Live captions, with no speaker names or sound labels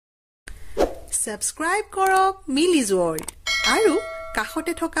Subscribe কৰক মিলিজ world আৰু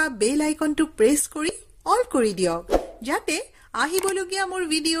কাষতে থকা বেল আইকনটো প্ৰেছ কৰি অল কৰি দিয়ক যাতে আহিবলগীয়া মোৰ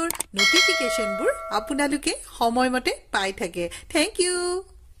ভিডিঅ'ৰ নটিফিকেশনবোৰ আপোনালোকে সময়মতে পাই থাকে থ্যাংক ইউ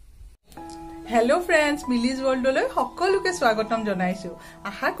हेलो फ्रेंड्स मिलिज वर्ल्डলৈ সকলোকে স্বাগতম জনাইছো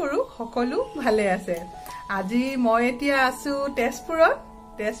আশা কৰো সকলো ভালে আছে আজি মই এতিয়া আছো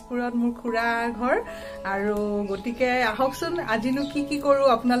তেজপুৰত মোৰ খুৰা ঘৰ আৰু গটিকে আহকচোন আজিনো কি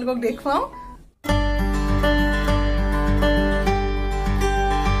কৰো আপোনালোকক দেখুৱাও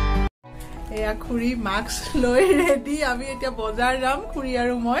এয়া খুৰি মাস্ক লৈ ৰেডি আমি এতিয়া বজাৰ যাম খুৰি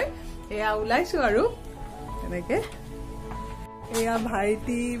আৰু মই এয়া ওলাইছো আৰু এনেকে এয়া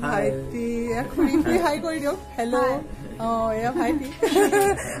ভাইটি খুৰি হাই কৰি দিয়ক হেল্ল' এয়া ভাইটি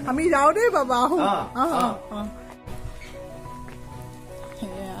আমি যাওঁ দেই বাবা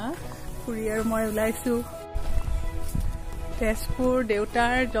এয়া খুৰি আৰু মই ওলাইছো তেজপুৰ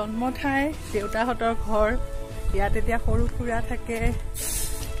দেউতাৰ জন্ম ঠাই দেউতাহঁতৰ ঘৰ ইয়াত এতিয়া সৰু খুৰা থাকে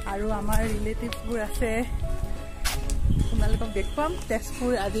আৰু আমাৰ ৰিলেটিভবোৰ আছে আপোনালোকক দেখুৱাম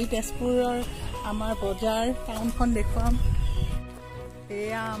আজি তেজপুৰৰ আমাৰ বজাৰ টাউনখন দেখুৱাম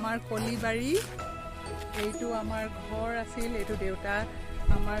এয়া আমাৰ কলিবাৰী এইটো আমাৰ ঘৰ আছিল এইটো দেউতা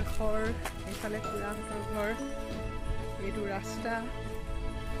আমাৰ ঘৰ এইফালে খুৰাহঁতৰ ঘৰ এইটো ৰাস্তা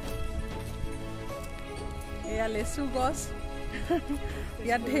এয়া লেচু গছ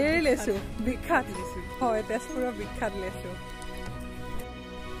ইয়াত ঢেৰ লেচু বিখ্যাত লেচু হয় তেজপুৰৰ বিখ্যাত লেচু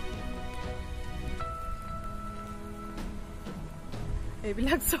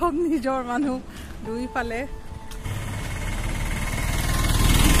এইবিলাক চব নিজৰ মানুহ দুইফালে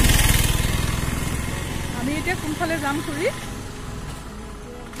আমি এতিয়া কোনফালে যাম খুৰি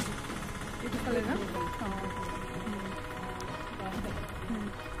এইফালে যাম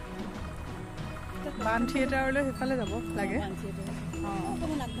বান থিয়েটাৰলৈ সেইফালে যাব লাগে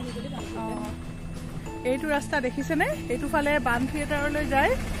এইটো ৰাস্তা দেখিছেনে এইটো ফালে বান থিয়েটাৰলৈ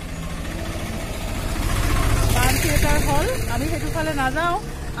যায় বান থিয়েটাৰ হল আমি সেইটো ফালে নাযাওঁ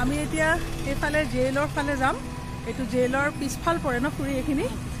আমি এতিয়া এইফালে জেইলৰ ফালে যাম এইটো জেইলৰ পিছফাল পৰে ন খুৰি এইখিনি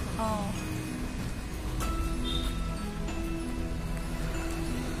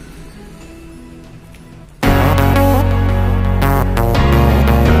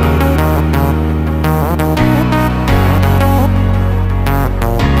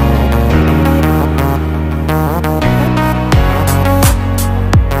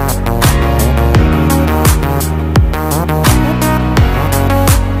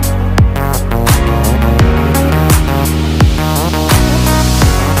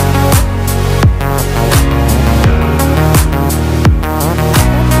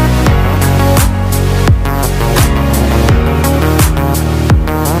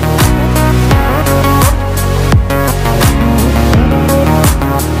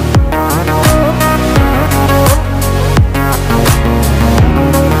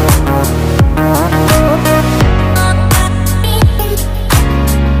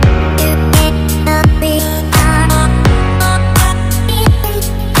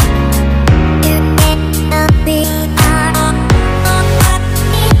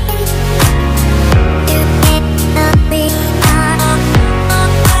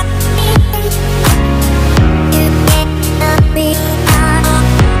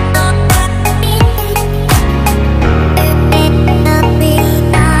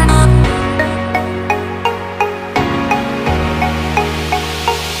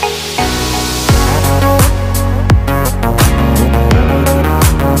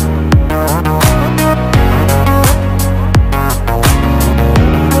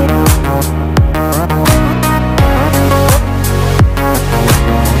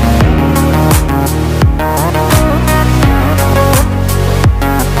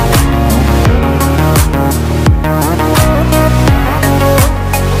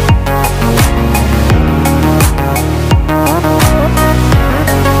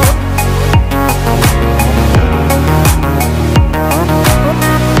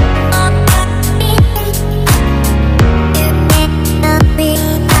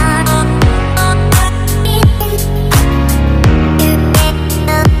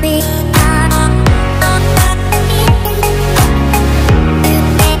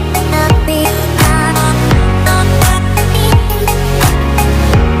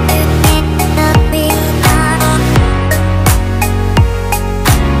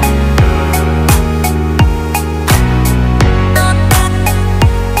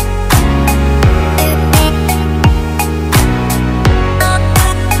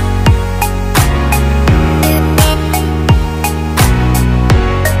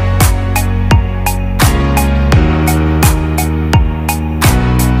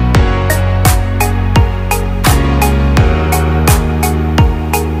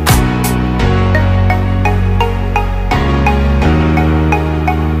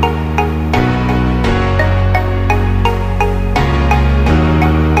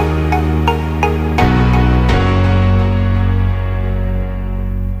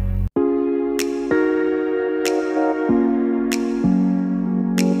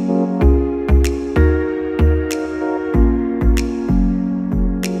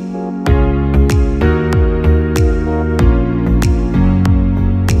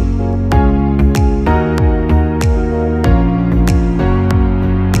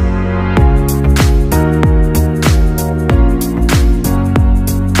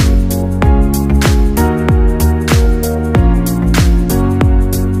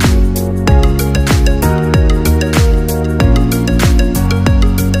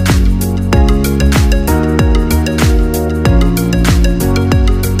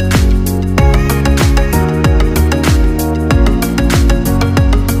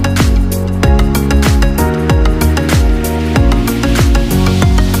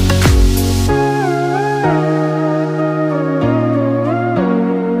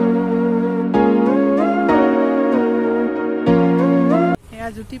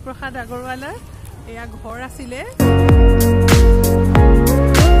জ্যোতিপ্ৰসাদ আগৰৱালাৰ এয়া ঘৰ আছিলে।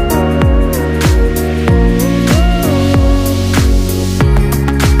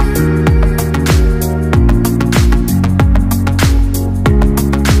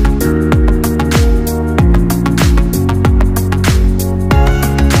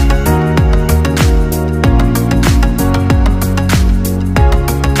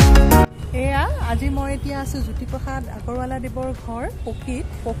 জ্যোতিপ্ৰসাদ আগৰৱালা দেৱৰ ঘৰ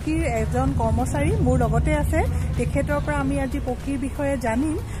পকিৰ এজন কৰ্মচাৰী মোৰ লগতে আছে। তেখেতৰ পৰা আমি আজি পকিৰ বিষয়ে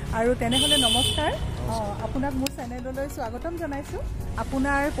জানিম। আৰু তেনেহলে নমস্কাৰ, আপোনাক মোৰ চেনেললৈ স্বাগতম জনাইছো।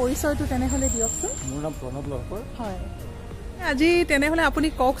 আপোনাৰ পৰিচয়টো তেনেহলে দিয়কচোন। মোৰ নাম প্ৰণৱ লহকৰ। হয়, আজি তেনেহলে আপুনি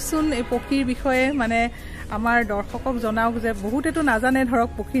কওকচোন এই পকিৰ বিষয়ে, মানে আমাৰ দৰ্শকক জনাওক যে বহুতেতো নাজানে ধৰক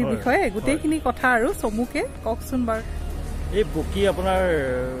পকিৰ বিষয়ে, গোটেইখিনি কথা আৰু চমুকে কওকচোন বাৰু। এই পকি আপোনাৰ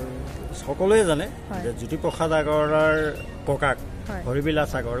সকলোৱে জানে যে জ্যোতিপ্ৰসাদ আগৰৱালাৰ ককাক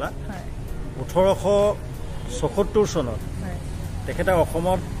হৰিবিলাস আগৰৱালা 1874 চনত তেখেতে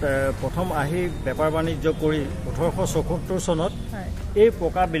অসমত প্ৰথম আহি বেপাৰ বাণিজ্য কৰি 1874 চনত এই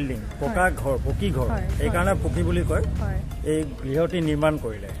পকা বিল্ডিং, পকি ঘৰ এইকাৰণে পকি বুলি কয়, এই গৃহটি নিৰ্মাণ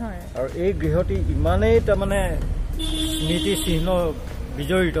কৰিলে। আৰু এই গৃহটি ইমানেই তাৰমানে স্মৃতি চিহ্ন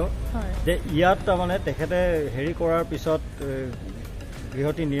বিজড়িত যে ইয়াত তাৰমানে তেখেতে হেৰি কৰাৰ পিছত,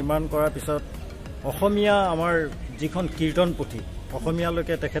 গৃহটি নিৰ্মাণ কৰাৰ পিছত অসমীয়া আমাৰ যিখন কীৰ্তন পুথি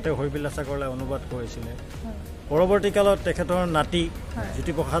অসমীয়ালৈকে তেখেতে হৰিবিলাস আগৰৱালাই অনুবাদ কৰিছিলে। পৰৱৰ্তী কালত তেখেতৰ নাতি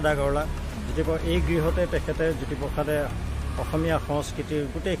জ্যোতিপ্ৰসাদ আগৰৱালা, এই গৃহতে তেখেতে জ্যোতিপ্ৰসাদে অসমীয়া সংস্কৃতিৰ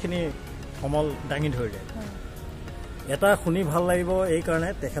গোটেইখিনি সমল দাঙি ধৰিলে। এটা শুনি ভাল লাগিব এইকাৰণে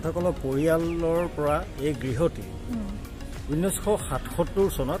তেখেতসকলৰ পৰিয়ালৰ পৰা এই গৃহটি 1977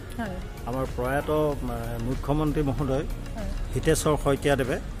 চনত আমাৰ প্ৰয়াত মুখ্যমন্ত্ৰী মহোদয় হিতেশ্বৰ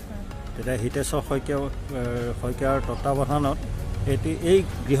শইকীয়াদেৱে, তেতিয়া হিতেশ্বৰ শইকীয়াৰ তত্বাৱধানত এই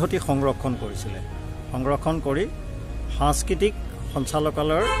গৃহটি সংৰক্ষণ কৰিছিলে। সংৰক্ষণ কৰি সাংস্কৃতিক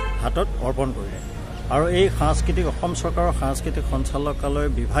সঞ্চালকালয়ৰ হাতত অৰ্পণ কৰিলে। আৰু এই অসম চৰকাৰৰ সাংস্কৃতিক সঞ্চালকালয়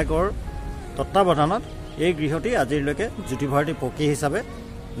বিভাগৰ তত্বাৱধানত এই গৃহটি আজিলৈকে জ্যোতিভাৰতী পকি হিচাপে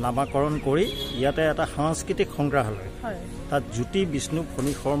নামাকৰণ কৰি ইয়াতে এটা সাংস্কৃতিক সংগ্ৰহালয়, তাত জ্যোতি বিষ্ণু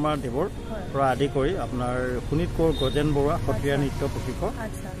ফণী শৰ্মা দেৱৰ পৰা আদি কৰি আপোনাৰ শোণিত কৌৰ গজেন বৰুৱা সত্ৰীয়া নৃত্য প্ৰশিক্ষক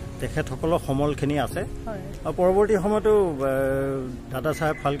তেখেতসকলৰ সমলখিনি আছে। আৰু পৰৱৰ্তী সময়তো দাদা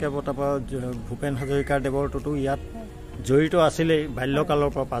চাহেব ফাল্কে বঁটা পৰা ভূপেন হাজৰিকাৰ দেৱৰটোতো ইয়াত জড়িত আছিলেই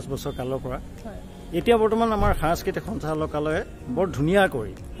বাল্যকালৰ পৰা, 5 বছৰ কালৰ পৰা। এতিয়া বৰ্তমান আমাৰ সাংস্কৃতিক সঞ্চালকালয়ে বৰ ধুনীয়া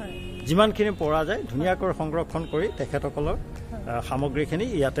কৰি যিমানখিনি পৰা যায় ধুনীয়াকৈ সংৰক্ষণ কৰি তেখেতসকলৰ সামগ্ৰীখিনি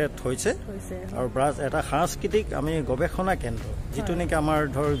ইয়াতে থৈছে। আৰু প্লাছ এটা সাংস্কৃতিক আমি গৱেষণা কেন্দ্ৰ, যিটো নেকি আমাৰ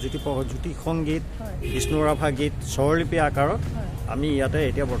ধৰ জ্যোতি সংগীত, বিষ্ণুৰাভা গীত স্বৰলিপি আকাৰত আমি ইয়াতে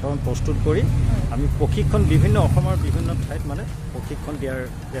এতিয়া বৰ্তমান প্ৰস্তুত কৰি আমি প্ৰশিক্ষণ অসমৰ বিভিন্ন ঠাইত মানে প্ৰশিক্ষণ দিয়াৰ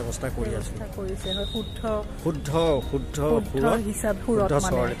ব্যৱস্থা কৰি আছো। শুদ্ধ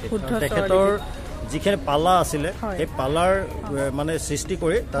স্বৰলিপি তেখেতৰ যিখিনি পালা আছিলে সেই পালাৰ মানে সৃষ্টি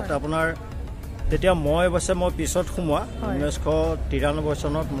কৰি তাত আপোনাৰ তেতিয়া মই পিছত সোমোৱা 1993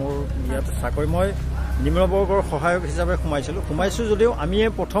 চনত মোৰ ইয়াতে চাকৰি, মই নিম্নবৰ্গৰ সহায়ক হিচাপে সোমাইছো যদিও আমিয়ে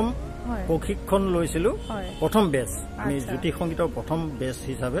প্ৰথম প্ৰশিক্ষণ লৈছিলো, প্ৰথম বেচ আমি জ্যোতি সংগীতৰ প্ৰথম বেচ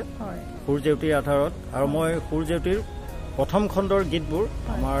হিচাপে সুৰজেউতিৰ আধাৰত। আৰু মই সুৰজেউতিৰ প্ৰথম খণ্ডৰ গীতবোৰ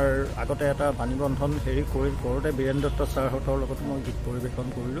আমাৰ আগতে এটা বাণীবন্ধন কৰোঁতে বীৰেন দত্ত ছাৰহঁতৰ লগত মই গীত পৰিৱেশন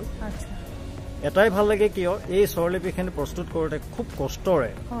কৰিলো। এটাই ভাল লাগে কিয় এই স্বৰলিপিখিনি প্ৰস্তুত কৰোঁতে খুব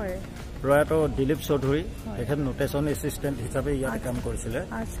কষ্টৰে প্ৰয়াত দিলীপ চৌধুৰী, তেখেত নোটেশ্যন এছিষ্টেণ্ট হিচাপে ইয়াতে কাম কৰিছিলে।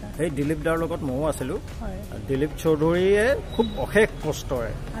 সেই দিলীপ দাৰ লগত ময়ো আছিলো। দিলীপ চৌধুৰীয়ে খুব অশেষ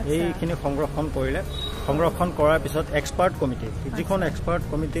কষ্টৰে এইখিনি সংৰক্ষণ কৰিলে। সংৰক্ষণ কৰাৰ পিছত এক্সপাৰ্ট কমিটি, যিখন এক্সপাৰ্ট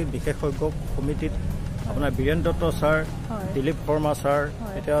কমিটিৰ বিশেষজ্ঞ কমিটিত আপোনাৰ বীৰেন দত্ত ছাৰ, দিলীপ শৰ্মা ছাৰ,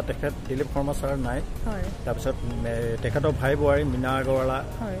 এতিয়া তেখেত দিলীপ শৰ্মা ছাৰ নাই, তাৰপিছত তেখেতৰ ভাই বোৱাৰী মীনা আগৰৱালা,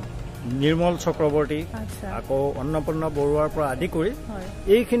 নিৰ্মল চক্ৰৱৰ্তী, আকৌ অন্নপূৰ্ণা বৰুৱাৰ পৰা আদি কৰি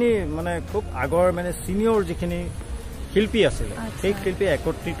এইখিনি মানে খুব আগৰ মানে চিনিয়ৰ যিখিনি শিল্পী আছিলে সেই শিল্পী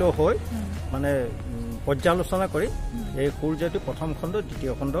একত্ৰিত হৈ মানে পৰ্যালোচনা কৰি এই সুৰজেউতি প্ৰথম খণ্ড,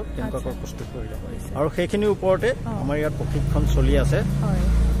 দ্বিতীয় খণ্ড তেনেকুৱাকৈ প্ৰস্তুত কৰিলে। আৰু সেইখিনিৰ ওপৰতে আমাৰ ইয়াত প্ৰশিক্ষণ চলি আছে।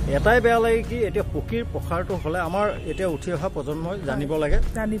 এটাই বেয়া লাগে কি এতিয়া পকিৰ প্ৰসাৰটো হলে আমাৰ এতিয়া উঠি অহা প্ৰজন্মই জানিব লাগে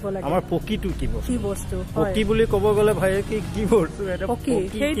আমাৰ পকিটো কি বস্তু। পকি বুলি ক'ব গ'লে ভাই কি বস্তু,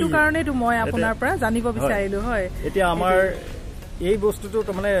 সেইটো কাৰণেতো মই আপোনাৰ পৰা জানিব বিচাৰিলো। হয়, এতিয়া আমাৰ এই বস্তুটো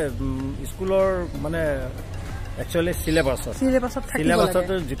তাৰমানে স্কুলৰ মানে একচুৱেলি চিলেবাছত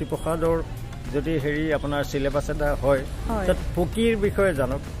জ্যোতিপ্ৰসাদৰ যদি হেৰি আপোনাৰ সিলেবাস এটা হয় তাত পকিৰ বিষয়ে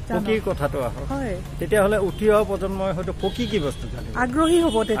জানক পকিৰ কথাটো আহক তেতিয়াহ'লে উঠি অহা প্ৰজন্মই হয়তো পকি কি বস্তু জানিব আগ্ৰহী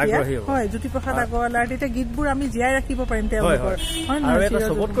হ'ব তেতিয়া হয় জ্যোতিপ্ৰসাদ আগৰৱালাৰ তেতিয়া গীতবোৰ আমি জীয়াই ৰাখিব পাৰিম তেওঁলোকৰ আৰু এটা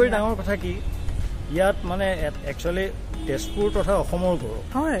চবতকৈ ডাঙৰ কথা কি ইয়াত মানে একচুৱেলি তেজপুৰ তথা অসমৰ গৌৰৱ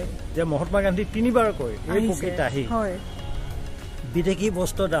হয় যে মহাত্মা গান্ধী 3বাৰ কৈ এই পকিত আহি বিদেশী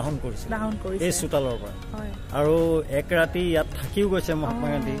বস্ত্ৰ দাহন কৰিছে এই চোতালৰ পৰা আৰু এক ৰাতি ইয়াত থাকিও গৈছে মহাত্মা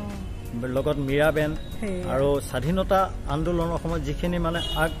গান্ধী লগত মীৰাবেন আৰু স্বাধীনতা আন্দোলনৰ সময়ত যিখিনি মানে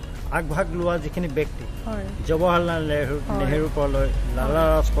আগভাগ লোৱা যিখিনি ব্যক্তি জৱাহৰলাল নেহেৰুৰ পৰা লৈ লালা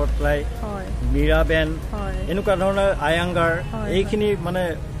ৰাজপথ ৰায় মীৰাবেন এনেকুৱা ধৰণৰ আয়াংগাৰ এইখিনি মানে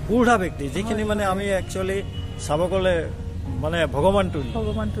পূৰ্ধা ব্যক্তি যিখিনি মানে আমি একচুৱেলি চাব গ'লে মানে ভগৱান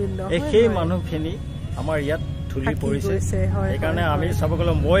তুল্য সেই মানুহখিনি আমাৰ ইয়াত ধূলি পৰিছে সেইকাৰণে আমি চাব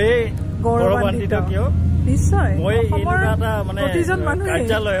গ'লে ময়ে গৌৰৱান্বিত কিয় নিশ্চয় মই এনেকুৱা এটা মানে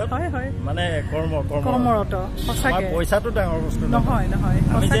কাৰ্যালয়ত মানে কৰ্মৰত সঁচাকৈ পইচাটো ডাঙৰ বস্তু নহয়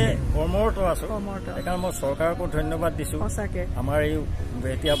আমি যে কৰ্মৰত আছো সেইকাৰণে মই চৰকাৰকো ধন্যবাদ দিছো আমাৰ এই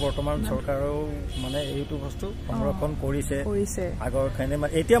এতিয়া বৰ্তমান চৰকাৰেও মানে এইটো বস্তু সংৰক্ষণ কৰিছে আগৰখিনি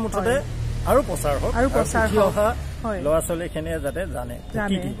মানে এতিয়া মুঠতে আৰু প্ৰচাৰ হওক আৰু প্ৰচাৰ অহা ল'ৰা ছোৱালীখিনিয়ে যাতে জানে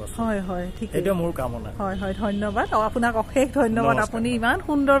হয় হয় ঠিক এইটো মোৰ কামনা হয় হয় ধন্যবাদ আপোনাক অশেষ ধন্যবাদ আপুনি ইমান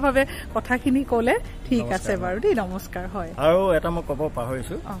সুন্দৰভাৱে কথাখিনি ক'লে ঠিক আছে বাৰু দেই নমস্কাৰ হয় আৰু এটা মই ক'ব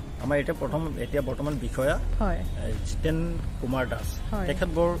পাহৰিছো আমাৰ এতিয়া বৰ্তমান বিষয়া হয় জিতেন কুমাৰ দাস তেখেত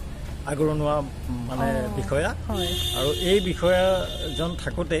বৰ আগৰণুৱা মানে বিষয়া আৰু এই বিষয়াজন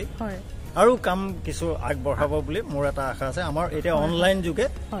থাকোতে আৰু কাম কিছু আগবঢ়াব বুলি মোৰ এটা আশা আছে আমাৰ এতিয়া অনলাইন যুগে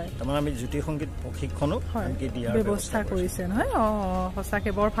তাৰমানে আমি জ্যোতি সংগীত প্ৰশিক্ষণো দিয়াৰ ব্যৱস্থা কৰিছে নহয়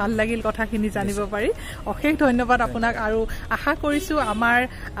সঁচাকৈ বৰ ভাল লাগিল কথাখিনি জানিব পাৰি অশেষ ধন্যবাদ আপোনাক আৰু আশা কৰিছোঁ আমাৰ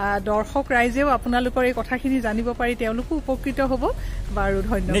দৰ্শক ৰাইজেও আপোনালোকৰ এই কথাখিনি জানিব পাৰি তেওঁলোকো উপকৃত হ'ব বাৰু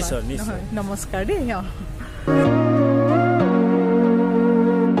ধন্যবাদ নিশ্চয় নমস্কাৰ দেই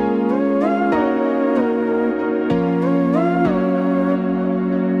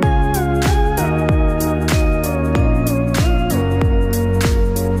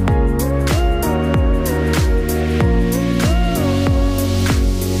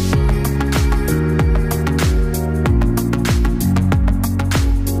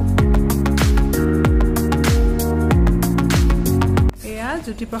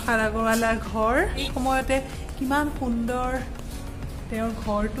জ্যোতিপ্ৰসাদ আগৰৱালাৰ ঘৰ এই সময়তে কিমান সুন্দৰ তেওঁৰ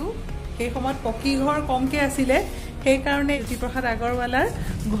ঘৰটো সেই সময়ত পকী ঘৰ কমকৈ আছিলে সেইকাৰণে জ্যোতিপ্ৰসাদ আগৰৱালাৰ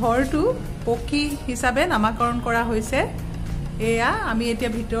ঘৰটো পকী হিচাপে নামাকৰণ কৰা হৈছে এয়া আমি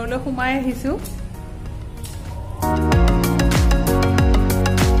এতিয়া ভিতৰলৈ সোমাই আহিছোঁ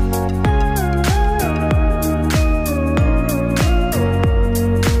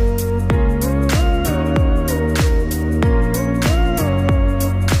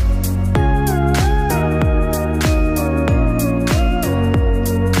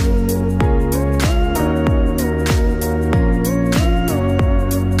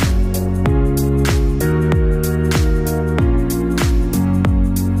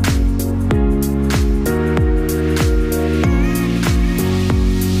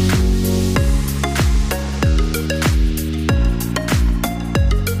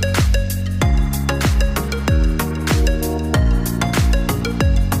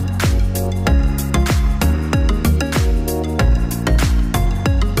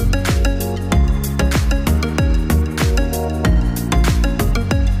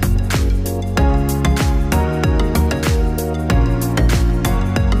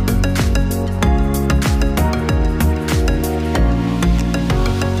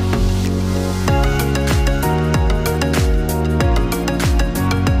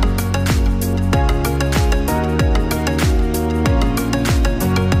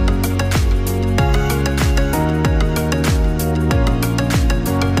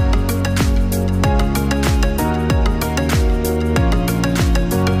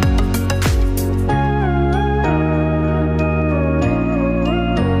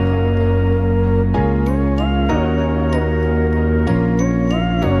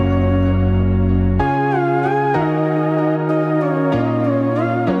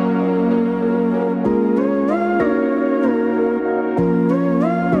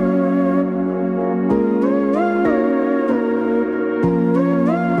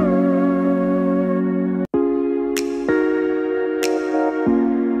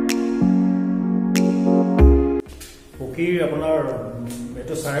আপোনাৰ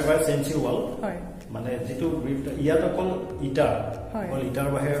এটো 5.5 সেঞ্চি ওয়াল হয় মানে যেটো ইয়াত অকল ইটাৰ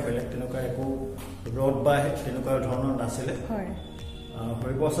বাহিৰে বেলেগ তেনেকুৱা একো ৰড বা তেনেকুৱা ধৰণৰ নাছিলে হয়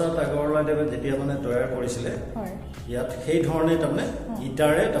হৰিপ্ৰসাদ আগৰৱালাদেৱে যেতিয়া মানে তৈয়াৰ কৰিছিলে ইয়াত সেই ধৰণে তাৰমানে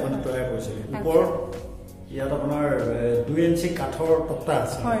ইটাৰে তাৰমানে তৈয়াৰ কৰিছিলে ওপৰত ইয়াত আপোনাৰ 2 ইঞ্চি কাঠৰ তক্তা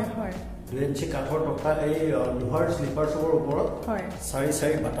আছে 2 ইঞ্চি কাঠৰ তক্তা এই লোহাৰ স্লিপাৰছৰ ওপৰত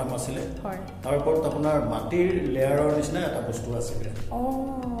 4 বাটাম আছিলে তাৰ ওপৰত আপোনাৰ মাটিৰ লেয়াৰৰ নিচিনা এটা বস্তু আছিলে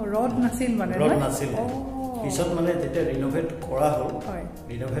ৰড নাছিল মানে ৰড নাছিল পিছত মানে যেতিয়া ৰিনোভেট কৰা হ'ল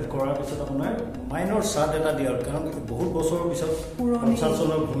ৰিনোভেট কৰাৰ পিছত আপোনাৰ মাইনৰ চাট এটা দিয়া হ'ল কাৰণ বহুত বছৰৰ পিছত 50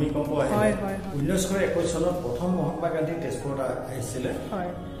 চনৰ ভূমিকম্প আহিলে 1921 চনত প্ৰথম মহাত্মা গান্ধী তেজপুৰত আহিছিলে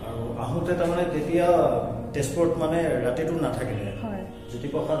আৰু আহোঁতে তাৰমানে তেতিয়া তেজপুৰত মানে ৰাতিটো নাথাকিলে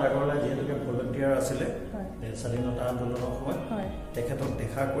জ্যোতিপ্ৰসাদ আগৰৱালা যিহেতুকে ভলণ্টিয়াৰ আছিলে স্বাধীনতা আন্দোলনৰ সময়ত তেখেতক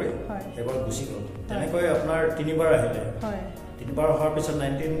দেখা কৰি এবাৰ গুচি গ'ল তেনেকৈ আপোনাৰ 3বাৰ আহিলে 3বাৰ অহাৰ পিছত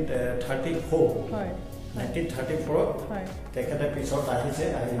 1934 তেখেতে পিছত আহিছে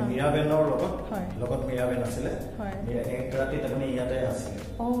মীৰাবেনৰ লগত মীৰাবেন আছিলে এক ৰাতি তাৰমানে ইয়াতে আছিলে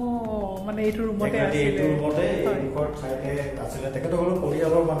মানে এইটো ৰুমতে এইডোখৰ ঠাইতে আছিলে তেখেতসকলৰ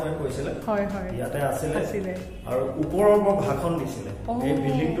পৰিয়ালৰ মানুহে কৈছিলে ইয়াতে আছিলে আৰু ওপৰৰ পৰা ভাষণ দিছিলে এই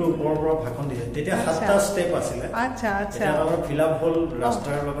বিল্ডিংটোৰ ওপৰৰ পৰা ভাষণ দিছিলে তেতিয়া 7টা ষ্টেপ আছিলে আমাৰ ফিলাপ হ'ল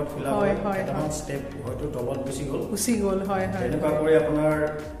ৰাস্তাৰ লগত ফিলাপ হ'ল কেইটামান ষ্টেপ হয়তো তলত গুচি গ'ল তেনেকুৱা কৰি আপোনাৰ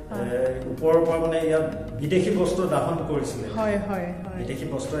ওপৰৰ পৰা মানে ইয়াত বিদেশী বস্তু দাহন কৰিছিলে বিদেশী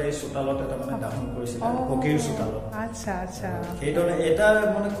বস্তু এই চোতালতে তাৰমানে দাহন কৰিছিলে পকিৰ চোতালত সেইদৰে এটা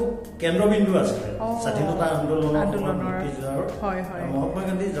মানে খুব কেন্দ্ৰবিন্দু আছিলে স্বাধীনতা আন্দোলনৰ মহাত্মা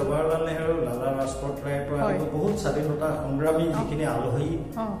গান্ধী জৱাহৰলাল নেহৰু লালা লাজপত ৰায়ৰ পৰা বহুত স্বাধীনতা সংগ্ৰামী যিখিনি আলহী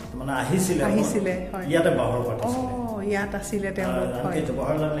মানে আহিছিলে ইয়াতে বাহৰ পাতিছিলে ইয়াত আছিলে তেওঁলোক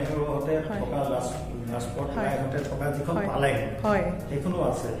জৱাহৰলাল নেহৰুহঁতে থকা লাজপত ৰায়হঁতে থকা যিখন পালেং সেইখনো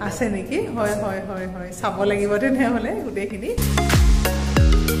আছে নেকি চাব লাগিব তেনেহ'লে গোটেইখিনি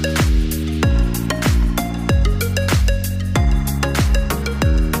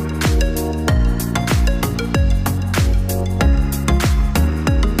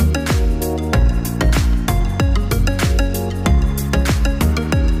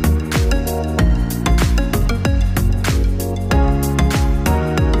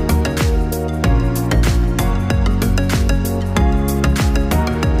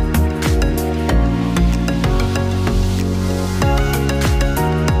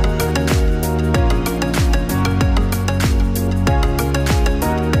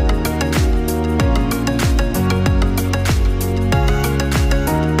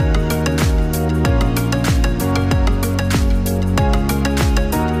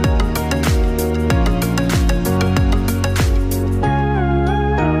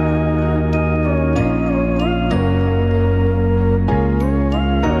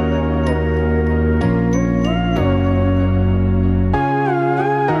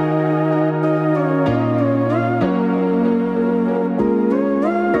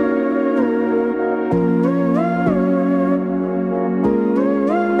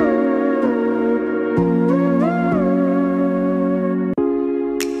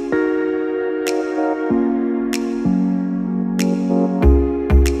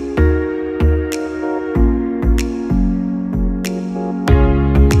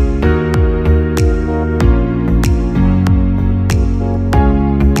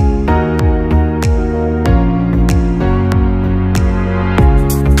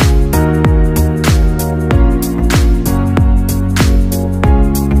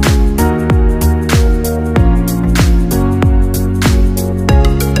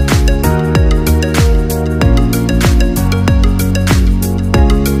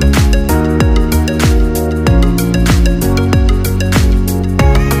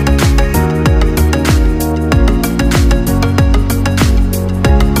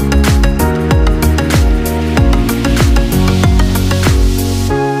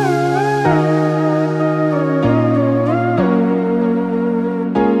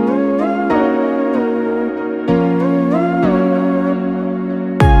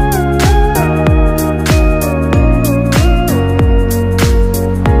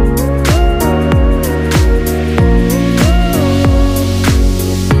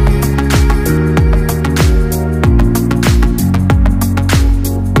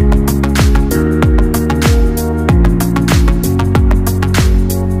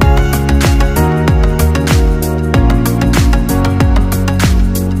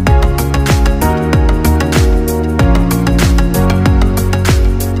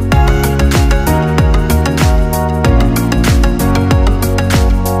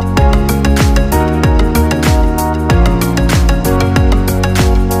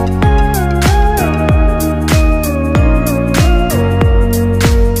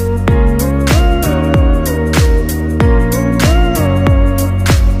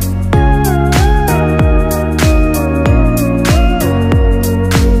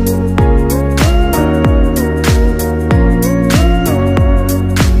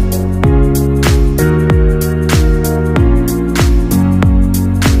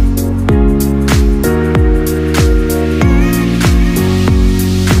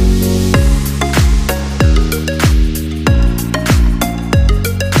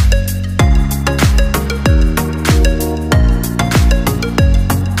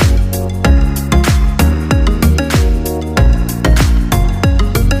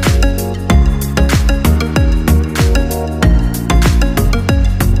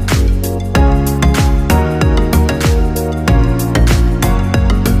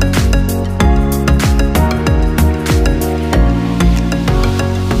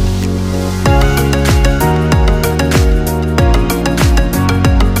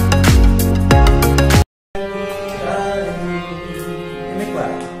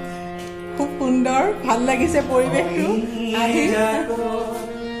খুব সুন্দৰ ভাল লাগিছে পৰিৱেশটো আহি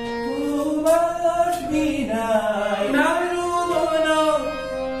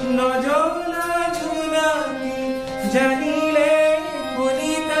জানিলে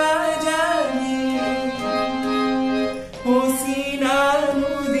কলিতা জানি হুসিনা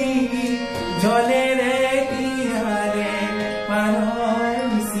নদী জলেৰে কিনাৰে পানৰ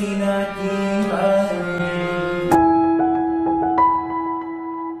চিনাকি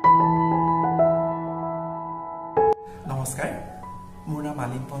নমস্কাৰ মোৰ নাম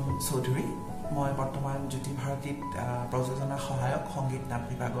আলিপন চৌধুৰী মই বৰ্তমান জ্যোতি ভাৰতীত প্ৰযোজনা সহায়ক সংগীত নাট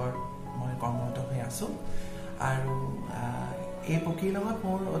বিভাগৰ মই কৰ্মৰত হৈ আছো আৰু এই পকিৰ লগত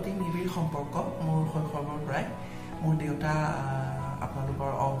মোৰ অতি নিবিড় সম্পৰ্ক মোৰ শৈশৱৰ পৰাই মোৰ দেউতা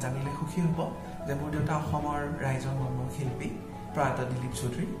আপোনালোকৰ জানিলে সুখী হ'ব যে মোৰ দেউতা অসমৰ ৰাইজৰ মনৰ শিল্পী প্ৰয়াত দিলীপ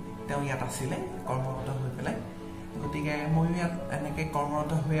চৌধুৰী তেওঁ ইয়াত আছিলে কৰ্মৰত হৈ পেলাই গতিকে ময়ো ইয়াত এনেকৈ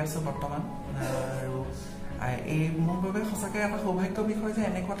কৰ্মৰত হৈ আছো বৰ্তমান আৰু এই মোৰ বাবে সঁচাকৈ এটা সৌভাগ্য বিষয় যে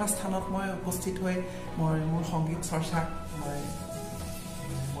এনেকুৱা এটা স্থানত মই উপস্থিত হৈ মই মোৰ সংগীত চৰ্চাক মই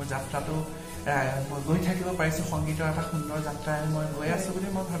মোৰ যাত্ৰাটো মই গৈ থাকিব পাৰিছোঁ সংগীতৰ এটা সুন্দৰ যাত্ৰাৰে মই গৈ আছোঁ বুলি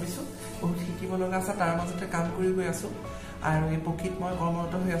মই ভাবিছোঁ বহুত শিকিব লগা আছে তাৰ মাজতে কাম কৰি গৈ আছোঁ আৰু এই পকিত মই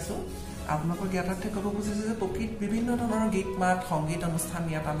কৰ্মৰত হৈ আছোঁ আপোনালোকৰ জ্ঞাতাৰ্থে ক'ব খুজিছোঁ যে পকিত বিভিন্ন ধৰণৰ গীত মাত সংগীত অনুষ্ঠান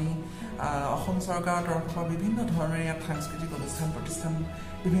ইয়াত আমি অসম চৰকাৰৰ তৰফৰ পৰা বিভিন্ন ধৰণৰ ইয়াত সাংস্কৃতিক অনুষ্ঠান প্ৰতিষ্ঠান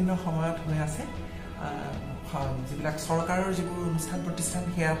বিভিন্ন সময়ত হৈ আছে যিবিলাক চৰকাৰৰ যিবোৰ অনুষ্ঠান প্ৰতিষ্ঠান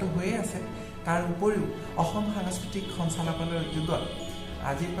সেয়াটো হৈয়ে আছে তাৰ উপৰিও অসম সাংস্কৃতিক সঞ্চালকালয়ৰ উদ্যোগত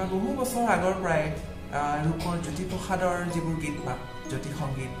আজিৰ পৰা বহু বছৰ আগৰ পৰাই ৰূপৰ জ্যোতিপ্ৰসাদৰ যিবোৰ গীত মাত জ্যোতি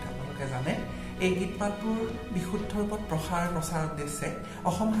সংগীত আপোনালোকে জানে এই গীত মাতবোৰ বিশুদ্ধ ৰূপত প্ৰচাৰ উদ্দেশ্যে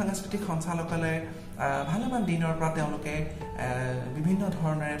অসম সাংস্কৃতিক সঞ্চালকালয়ে ভালেমান দিনৰ পৰা তেওঁলোকে বিভিন্ন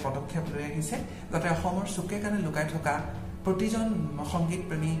ধৰণেৰে পদক্ষেপ লৈ আহিছে যাতে অসমৰ চুকে কাণে লুকাই থকা প্ৰতিজন সংগীত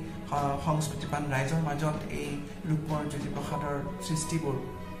প্ৰেমী সংস্কৃতিবান ৰাইজৰ মাজত এই ৰূপৰ জ্যোতিপ্ৰসাদৰ সৃষ্টিবোৰ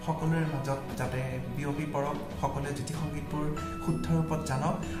সকলোৰে মাজত যাতে বিয়পি পৰক সকলোৱে জ্যোতি সংগীতবোৰ শুদ্ধ ৰূপত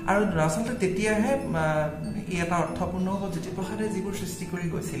জানক আৰু আচলতে তেতিয়াহে ই এটা অৰ্থপূৰ্ণ হ'ব জ্যোতিপ্ৰসাদে যিবোৰ সৃষ্টি কৰি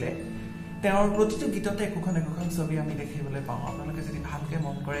গৈছিলে তেওঁৰ প্ৰতিটো গীততে একোখন ছবি আমি দেখিবলৈ পাওঁ আপোনালোকে যদি ভালকৈ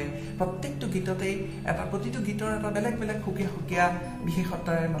মন কৰে প্ৰত্যেকটো গীততেই প্ৰতিটো গীতৰ এটা বেলেগ বেলেগ সুকীয়া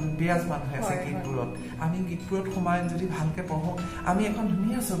বিশেষতাৰে মানে বিৰাজমান হৈ আছে গীতবোৰত আমি গীতবোৰত সোমাই যদি ভালকৈ পঢ়োঁ আমি এখন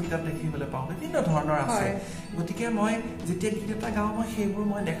ধুনীয়া ছবি তাত দেখিবলৈ পাওঁ বিভিন্ন ধৰণৰ আছে গতিকে মই যেতিয়া গীত এটা গাওঁ মই সেইবোৰ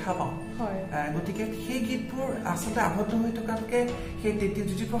মই দেখা পাওঁ গতিকে সেই গীতবোৰ আচলতে আবদ্ধ হৈ থকাতকে সেই তেতিয়া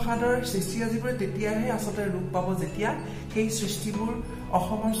জ্যোতিপ্ৰসাদৰ সৃষ্টিৰাজিবোৰে তেতিয়াহে আচলতে ৰূপ পাব যেতিয়া সেই সৃষ্টিবোৰ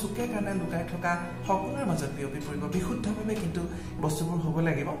অসমৰ চুকে কাণে লুকাই থকা সকলোৰে মাজত বিয়পি পৰিব বিশুদ্ধভাৱে কিন্তু বস্তুবোৰ হ'ব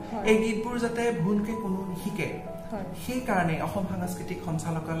লাগিব এই গীতবোৰ যাতে ভুলকৈ কোনো নিশিকে সেইকাৰণে অসম সাংস্কৃতিক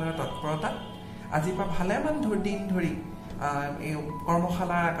সঞ্চালকালয়ৰ তৎপৰতা আজিৰ পৰা ভালেমান দিন ধৰি এই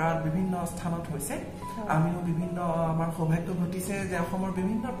কৰ্মশালাৰ আকাৰত বিভিন্ন স্থানত হৈছে আমিও বিভিন্ন আমাৰ সৌভাগ্য ঘটিছে যে অসমৰ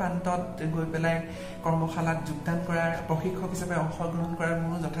বিভিন্ন প্ৰান্তত গৈ পেলাই কৰ্মশালাত যোগদান কৰাৰ প্ৰশিক্ষক হিচাপে অংশগ্ৰহণ কৰাৰ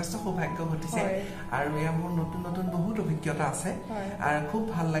মোৰ যথেষ্ট সৌভাগ্য ঘটিছে আৰু এয়া মোৰ নতুন নতুন বহুত অভিজ্ঞতা আছে আৰু খুব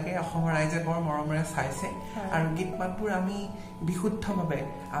ভাল লাগে অসমৰ ৰাইজে বৰ মৰমেৰে চাইছে আৰু গীত মাতবোৰ আমি বিশুদ্ধভাৱে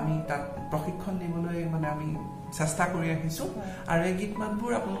আমি তাত প্ৰশিক্ষণ দিবলৈ মানে আমি চেষ্টা কৰি আহিছোঁ আৰু এই গীত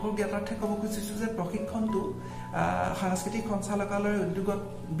মাতবোৰ আপোনালোকৰ জ্ঞাতাৰ্থে ক'ব খুজিছোঁ যে প্ৰশিক্ষণটো সাংস্কৃতিক সঞ্চালকালয়ৰ উদ্যোগত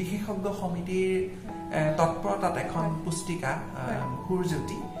বিশেষজ্ঞ সমিতিৰ তৎপৰতাত এখন পুস্তিকা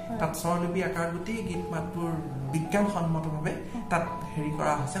সুৰজ্যোতি তাত স্বৰলিপি আকাৰ গোটেই গীত মাতবোৰ বিজ্ঞানসন্মতভাৱে তাত হেৰি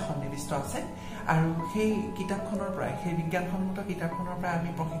কৰা হৈছে সন্নিৱিষ্ট আছে আৰু সেই কিতাপখনৰ পৰাই সেই বিজ্ঞানসন্মত কিতাপখনৰ পৰাই আমি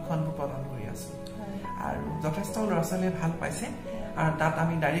প্ৰশিক্ষণবোৰ প্ৰদান কৰি আছোঁ আৰু যথেষ্ট ল'ৰা ছোৱালীয়ে ভাল পাইছে আৰু তাত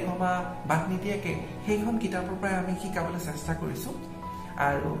আমি দাড়ি কমা বাদ নিদিয়াকৈ সেইখন কিতাপৰ পৰাই আমি শিকাবলৈ চেষ্টা কৰিছোঁ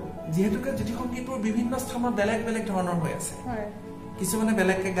আৰু যিহেতুকে জ্যোতি সংগীতবোৰ বিভিন্ন স্থানত বেলেগ বেলেগ ধৰণৰ হৈ আছে কিছুমানে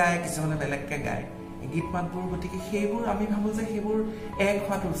বেলেগকৈ গায় কিছুমানে বেলেগকৈ গায় গীত মাতবোৰ গতিকে সেইবোৰ আমি ভাবোঁ যে সেইবোৰ এক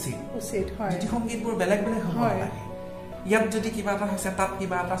হোৱাটো উচিত জ্যোতি সংগীতবোৰ বেলেগ বেলেগ হ'ব লাগে ইয়াত যদি কিবা এটা হৈছে তাত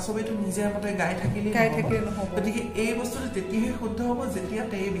কিবা এটা চবেইটো নিজে মতে গাই থাকিলে নহ'ব গতিকে এই বস্তুটো তেতিয়াহে শুদ্ধ হ'ব যেতিয়া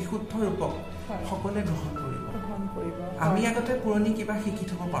এই বিশুদ্ধ ৰূপক সকলোৱে গ্ৰহণ কৰিব আমি আগতে পুৰণি কিবা শিকি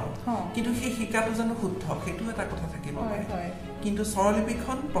থব পাৰোঁ কিন্তু সেই শিকাটো জানো শুদ্ধ সেইটো এটা কথা থাকিব পাৰে কিন্তু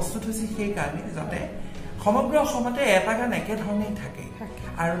স্বৰলিপিখন প্ৰস্তুত হৈছে সেইকাৰণে যাতে সমগ্ৰ অসমতে এটা গান একেধৰণেই থাকে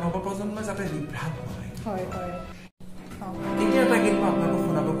আৰু নৱপ্ৰজন্মই যাতে বিভ্ৰাট নহয় এতিয়া এটা গীত মই আপোনালোকক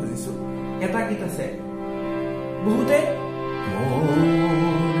শুনাব খুজিছোঁ এটা গীত আছে বহুতে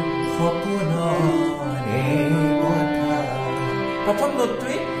প্ৰথম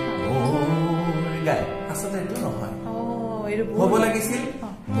নোটটোৱেই গায় আচলতে এইটো নহয় হ'ব লাগিছিল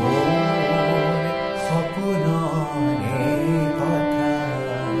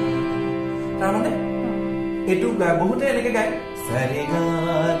তাৰমানে এইটো বহুতে এনেকে গায়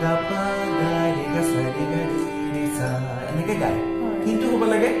ক'ব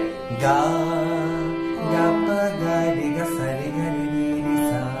লাগে গা গা পা গা ৰে গা সা ৰে গা ৰে ৰে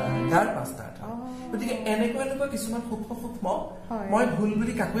সা গাৰ পাঁচটা গতিকে এনেকুৱা কিছুমান সূক্ষ্ম মই ভুল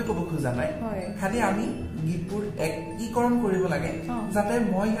বুলি কাকোৱে ক'ব খোজা নাই খালি আমি গীতবোৰ একীকৰণ কৰিব লাগে যাতে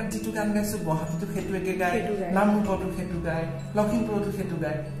মই ইয়াত যিটো গান গাইছো গুৱাহাটীতো সেইটো একে গায় নামৰূপতো সেইটো গায় লখিমপুৰতো সেইটো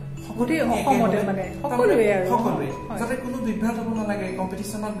গায় সকলোৱে যাতে কোনো বিভ্ৰাট হ'ব নালাগে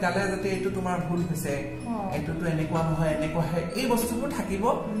কম্পিটিশ্যনত গালে যাতে এইটো তোমাৰ ভুল হৈছে এইটোতো এনেকুৱা নহয় এনেকুৱাহে এই বস্তুবোৰ থাকিব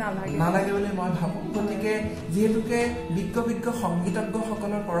নালাগে বুলি মই ভাবো গতিকে যিহেতুকে বিজ্ঞ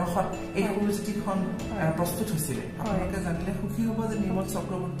সংগীতজ্ঞসকলৰ পৰশত এই সুৰজ্যোতিখন প্ৰস্তুত হৈছিল আপোনালোকে জানিলে সুখী হ'ব যে নিৰ্মল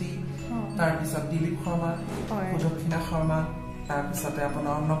চক্ৰৱৰ্তী তাৰপিছত দিলীপ শৰ্মা দক্ষিণা শৰ্মা তাৰপিছতে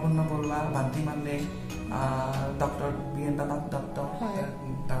আপোনাৰ অন্নপূৰ্ণ বৰুৱা বান্তি মান্দে ডক্টৰ বীৰেন্দ্ৰনাথ দত্ত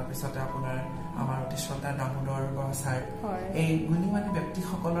তাৰপিছতে আপোনাৰ আমাৰ অতি শ্ৰদ্ধা দামোদৰ ছাৰ এই গুণীমানী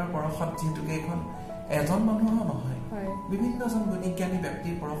ব্যক্তিসকলৰ পৰশত যিহেতুকে এইখন এজন মানুহৰ নহয় বিভিন্নজন গুণীজ্ঞানী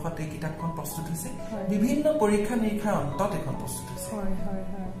ব্যক্তিৰ পৰশত এই কিতাপখন প্ৰস্তুত হৈছে বিভিন্ন পৰীক্ষা নিৰীক্ষাৰ অন্তত এইখন প্ৰস্তুত হৈছে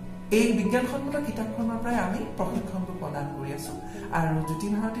এই বিজ্ঞানসন্মত কিতাপখনৰ পৰাই আমি প্ৰশিক্ষণটো প্ৰদান কৰি আছো আৰু জ্যোতি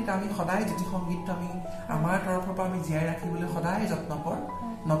ভাৰতীত আমি সদায় জ্যোতি সংগীতটো আমি আমাৰ তৰফৰ পৰা আমি জীয়াই ৰাখিবলৈ সদায় যত্ন কৰোঁ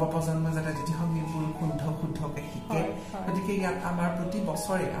নৱপ্ৰজন্মই যাতে জ্যোতি সংগীতবোৰ শুদ্ধকে শিকে গতিকে ইয়াত আমাৰ প্ৰতি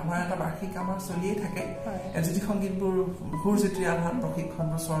বছৰে আমাৰ এটা বাৰ্ষিক আমাৰ চলিয়েই থাকে জ্যোতি সংগীতবোৰ সুৰজ্যোতিৰ আধাৰত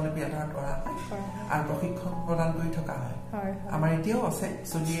প্ৰশিক্ষণবোৰ স্বৰলিপি আধাৰত কৰা হয় আৰু প্ৰশিক্ষণ প্ৰদান কৰি থকা হয় আমাৰ এতিয়াও আছে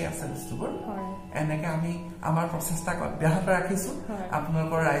চলিয়ে আছে বস্তুবোৰ এনেকে আমি আমাৰ প্ৰচেষ্টা অব্যাহত ৰাখিছো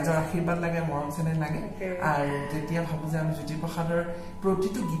আপোনালোকৰ ৰাইজৰ আশীৰ্বাদ লাগে মৰম চেনেহ লাগে আৰু তেতিয়া ভাবো যে আমি জ্যোতিপ্ৰসাদৰ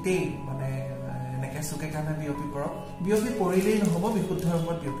প্ৰতিটো গীতেই মানে এনেকে চুকে কাণে বিয়পি পৰিলেই নহ'ব বিশুদ্ধ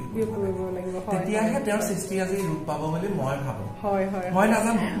ৰূপত বিয়পি তেতিয়াহে তেওঁৰ সৃষ্টি আজি ৰূপ পাব বুলি মই ভাবো মই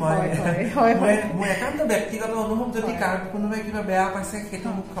নাজানো মোৰ একান্ত ব্যক্তিগত অনুভৱ যদি কোনোবাই কিবা বেয়া পাইছে সেইটো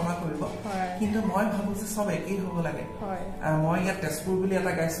মোক ক্ষমা কৰিব কিন্তু মই ভাবো যে চব একেই হ'ব লাগে মই ইয়াত তেজপুৰ বুলি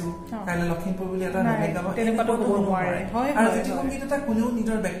এটা গাইছো কাইলৈ লখিমপুৰ বুলি এটা বেলেগ গাব আৰু জ্যোতি সংগীত এটা কোনেও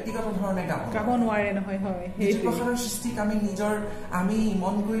নিজৰ ব্যক্তিগত ধৰণে গাব নোৱাৰে নহয় জ্যোতিপ্ৰসাদৰ সৃষ্টিক আমি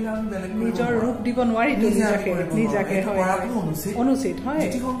মন কৰিলে আমি বেলেগ নিজৰ ৰূপ দিব নোৱাৰি নিজাকে কৰাটো অনুচিত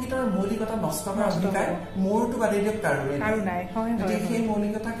জ্যোতি সংগীতৰ মৌলিকতা নষ্ট কৰাৰ অধিকাৰ মোৰতো বাদে দিয়ক কাৰো নাই সেই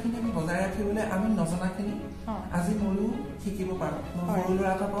মৌলিকতাখিনি আমি বজাই ৰাখিবলৈ আমি নজনাখিনি আজি ময়ো শিকিব পাৰো সৰু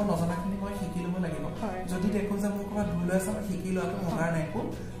ল'ৰা এটাৰ পৰা নজনাখিনি মই শিকি ল'ব লাগিব যদি দেখো যে মোৰ ক'ৰবাত ভুল আছে মই শিকি লোৱাটো মগাৰ নাই একো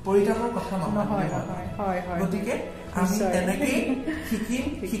পৰিতাপৰ কথা নহয় গতিকে আমি তেনেকেই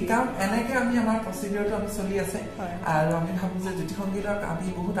শিকাম এনেকে আমি আমাৰ প্ৰচিডিউৰটো আমি চলি আছে আৰু আমি ভাবো যে জ্যোতি সংগীতক আমি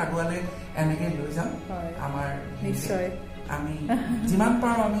বহুত আগুৱালে এনেকে লৈ যাম আমাৰ নিশ্চয় আমি যিমান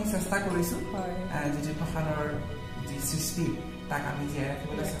পাৰো আমি চেষ্টা কৰিছো জ্যোতিপ্ৰসাদৰ যি সৃষ্টি তাক আমি জীয়াই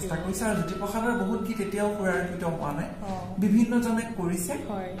ৰাখিবলৈ চেষ্টা কৰিছো আৰু জ্যোতিপ্ৰসাদৰ বহুত গীত এতিয়াও সুৰাৰক্ষিত হোৱা নাই বিভিন্নজনে কৰিছে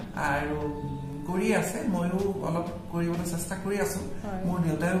আৰু কৰি আছে ময়ো অলপ কৰিবলৈ চেষ্টা কৰি আছো মোৰ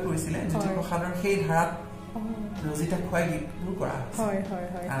দেউতাইও কৰিছিলে জ্যোতিপ্ৰসাদৰ সেই ধাৰাত ৰজিতা খুৱাই গীতবোৰ কৰা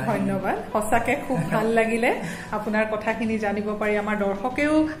ধন্যবাদ সঁচাকে খুব ভাল লাগিলে আপোনাৰ কথাখিনি জানিব পাৰি আমাৰ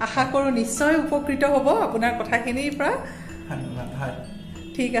দৰ্শকেও আশা কৰো নিশ্চয় উপকৃত হ'ব আপোনাৰ কথাখিনিৰ পৰা ধন্যবাদ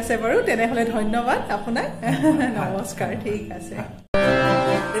ঠিক আছে বাৰু তেনেহ'লে ধন্যবাদ আপোনাক নমস্কাৰ ঠিক আছে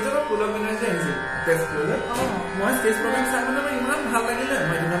মই ষ্টেজ প্ৰগ্ৰাম চাই মানে ইমান ভাল লাগিলে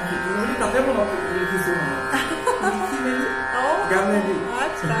মই ইমান শিকিলো বুলি তাতে মই লিখিছো লিখি মেলি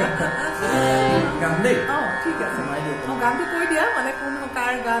গান দেই ঠিক আছে গানটো কৈ দিয়া মানে কোন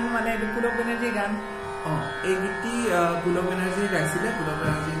কাৰ গান মানে পুলক বেনাৰ্জীৰ গান এই গীতটি পুলক বেনাৰ্জীয়ে গাইছিলে পুলক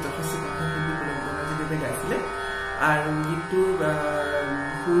বেনাৰ্জী যথেষ্ট কণ্ঠশিল্পী পুলক বেনাৰ্জীদেৱে গাইছিলে আৰু গীতটোৰ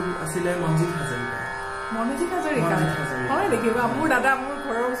সুৰ আছিলে মনজিত হাজৰিকা হয় দেখিব মোৰ দাদা মোৰ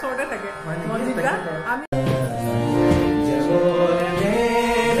ঘৰৰ ওচৰতে থাকে মনজিত দা আমি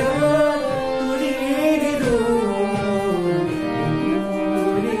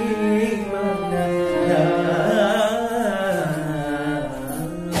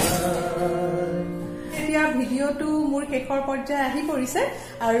শেষৰ পৰ্যায় আহি পৰিছে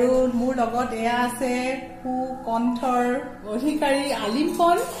আৰু মোৰ লগত এয়া আছে সুকণ্ঠৰ অধিকাৰী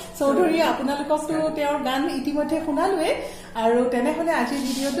আলিম্পন চৌধুৰী আপোনালোককতো তেওঁৰ গান ইতিমধ্যে শুনালোৱে আৰু তেনেহলে আজিৰ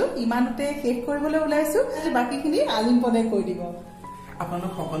ভিডিঅ'টো ইমানতে শেষ কৰিবলৈ ওলাইছো বাকীখিনি আলিম্পনে কৈ দিব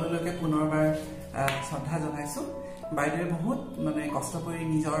আপোনালোক সকলোলৈকে পুনৰবাৰ শ্ৰদ্ধা জনাইছো বাইদেৱে বহুত মানে কষ্ট কৰি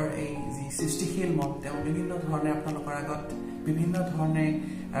নিজৰ এই যি সৃষ্টিশীল মন তেওঁ বিভিন্ন ধৰণে আপোনালোকৰ আগত বিভিন্ন ধৰণে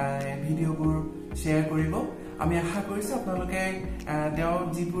ভিডিঅ'বোৰ শ্বেয়াৰ কৰিব আমি আশা কৰিছো আপোনালোকে তেওঁৰ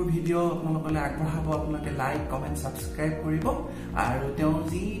যিবোৰ ভিডিঅ' আপোনালোকলৈ আগবঢ়াব আপোনালোকে লাইক কমেণ্ট ছাবস্ক্ৰাইব কৰিব আৰু তেওঁ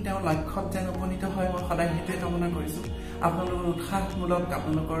লক্ষ্যত যেন উপনীত হয় মই সদায় সেইটোৱে কামনা কৰিছো আপোনালোকৰ উৎসাহমূলক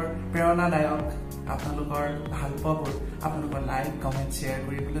আপোনালোকৰ প্ৰেৰণাদায়ক আপোনালোকৰ ভাল পোৱাবোৰ আপোনালোকৰ লাইক কমেণ্ট শ্বেয়াৰ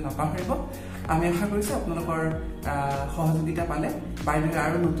কৰিবলৈ নাপাহৰিব আমি আশা কৰিছোঁ আপোনালোকৰ সহযোগিতা পালে বাইদেৱে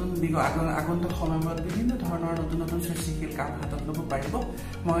আৰু নতুন আগন্তুক সময়ত বিভিন্ন ধৰণৰ নতুন নতুন সৃষ্টিশীল কাম হাতত ল'ব পাৰিব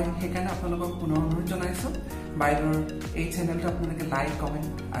মই সেইকাৰণে আপোনালোকক পুনৰ অনুৰোধ জনাইছোঁ বাইদেউৰ এই চেনেলটো আপোনালোকে লাইক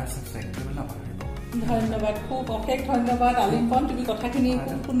কমেণ্ট আৰু ছাবস্ক্ৰাইব কৰিবলৈ নাপাহৰিব ধন্যবাদ খুব অশেষ ধন্যবাদ আলিম্পন তুমি কথাখিনি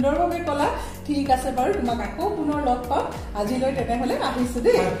খুব সুন্দৰভাৱে ক'লা ঠিক আছে বাৰু তোমাক আকৌ পুনৰ লগ পাম আজিলৈ তেনেহ'লে আহিছোঁ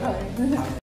দেই